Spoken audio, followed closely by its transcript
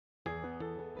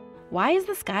Why is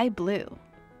the sky blue?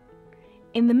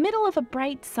 In the middle of a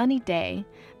bright, sunny day,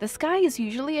 the sky is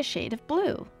usually a shade of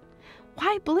blue.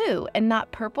 Why blue and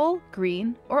not purple,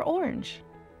 green, or orange?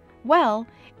 Well,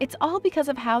 it's all because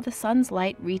of how the sun's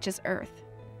light reaches Earth.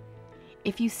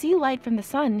 If you see light from the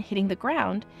sun hitting the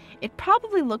ground, it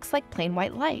probably looks like plain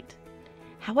white light.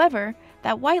 However,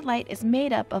 that white light is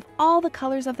made up of all the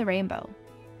colors of the rainbow.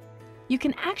 You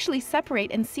can actually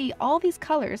separate and see all these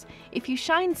colors if you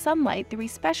shine sunlight through a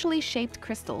specially shaped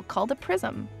crystal called a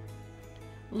prism.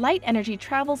 Light energy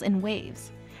travels in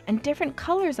waves, and different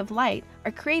colors of light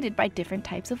are created by different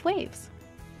types of waves.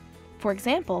 For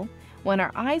example, when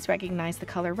our eyes recognize the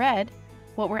color red,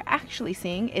 what we're actually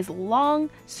seeing is long,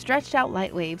 stretched out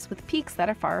light waves with peaks that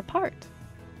are far apart.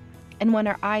 And when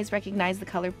our eyes recognize the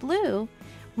color blue,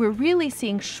 we're really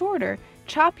seeing shorter,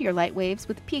 choppier light waves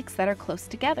with peaks that are close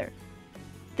together.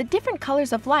 The different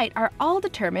colors of light are all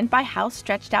determined by how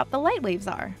stretched out the light waves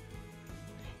are.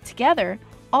 Together,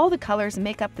 all the colors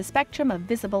make up the spectrum of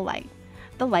visible light,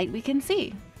 the light we can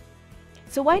see.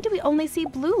 So why do we only see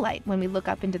blue light when we look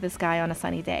up into the sky on a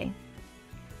sunny day?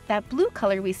 That blue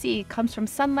color we see comes from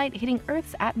sunlight hitting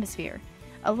Earth's atmosphere,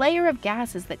 a layer of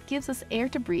gases that gives us air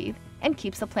to breathe and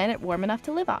keeps the planet warm enough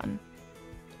to live on.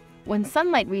 When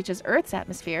sunlight reaches Earth's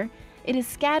atmosphere, it is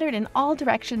scattered in all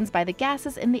directions by the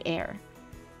gases in the air.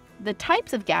 The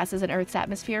types of gases in Earth's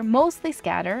atmosphere mostly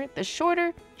scatter the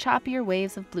shorter, choppier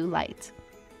waves of blue light.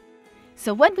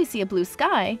 So when we see a blue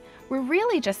sky, we're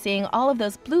really just seeing all of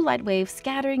those blue light waves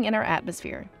scattering in our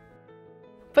atmosphere.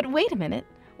 But wait a minute,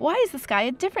 why is the sky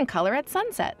a different color at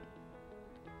sunset?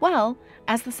 Well,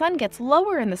 as the sun gets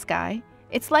lower in the sky,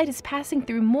 its light is passing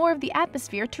through more of the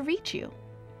atmosphere to reach you.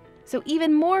 So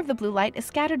even more of the blue light is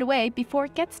scattered away before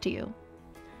it gets to you.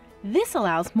 This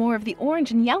allows more of the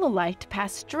orange and yellow light to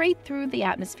pass straight through the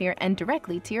atmosphere and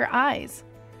directly to your eyes.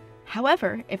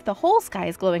 However, if the whole sky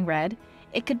is glowing red,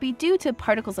 it could be due to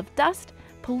particles of dust,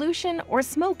 pollution, or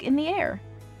smoke in the air.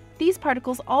 These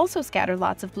particles also scatter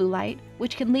lots of blue light,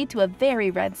 which can lead to a very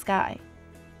red sky.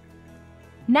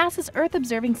 NASA's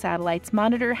Earth-observing satellites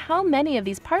monitor how many of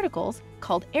these particles,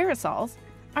 called aerosols,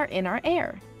 are in our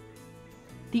air.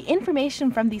 The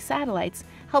information from these satellites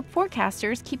help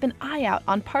forecasters keep an eye out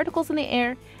on particles in the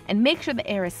air and make sure the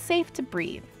air is safe to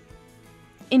breathe.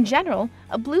 In general,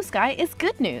 a blue sky is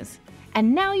good news,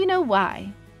 and now you know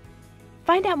why.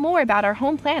 Find out more about our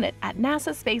home planet at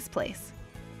NASA Space Place.